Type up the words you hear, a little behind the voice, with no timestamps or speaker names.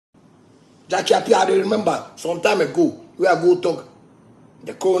Jackie Appiah, I remember some time ago, we are go talk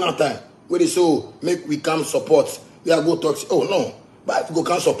the corona time, where they say, oh, make we come support. We are go talk, oh no, but if we go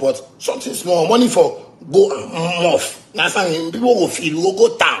come support, something small, money for go off. You understand me? People go feel, we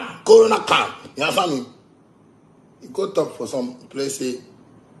go down, corona come. You understand me? You go talk for some place, say,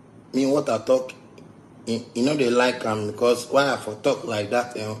 me what I talk, you know they like because why I for talk like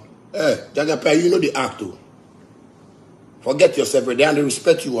that, you know? Hey, Jackie Appiah, you know the act too. Forget yourself, they and they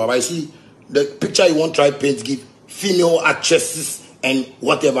respect you. I see the picture you want to try paint, give female actresses and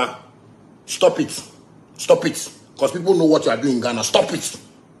whatever. Stop it. Stop it. Because people know what you are doing in Ghana. Stop it.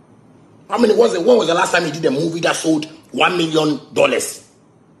 How many was it? When was the last time you did a movie that sold $1 million?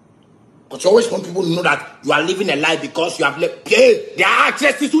 Because you always want people to know that you are living a life because you have left. Hey, there are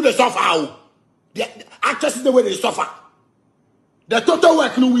actresses who they suffer. The actresses the way they suffer. The total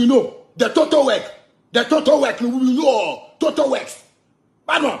work we know. The total work. The total work we know. Total works.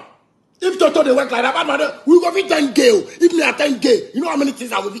 Bad man. If total they work like that, bad man, we go fit 10K. If me are 10K, you know how many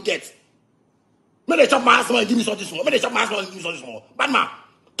things I will get? May they chop my ass and give me something small. May they chop my ass and give me something small. Bad man.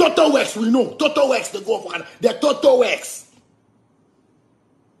 Total works we know. Total works they go for. The total works.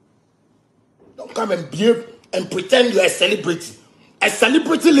 Don't come and behave and pretend you're a celebrity. A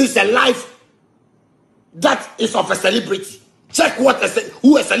celebrity lives a life that is of a celebrity. Check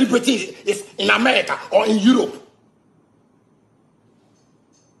who a celebrity is in America or in Europe.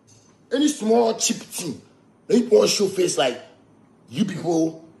 Any small cheap thing, they want to show face like you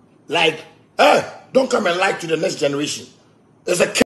people like, don't come and lie to the next generation. There's a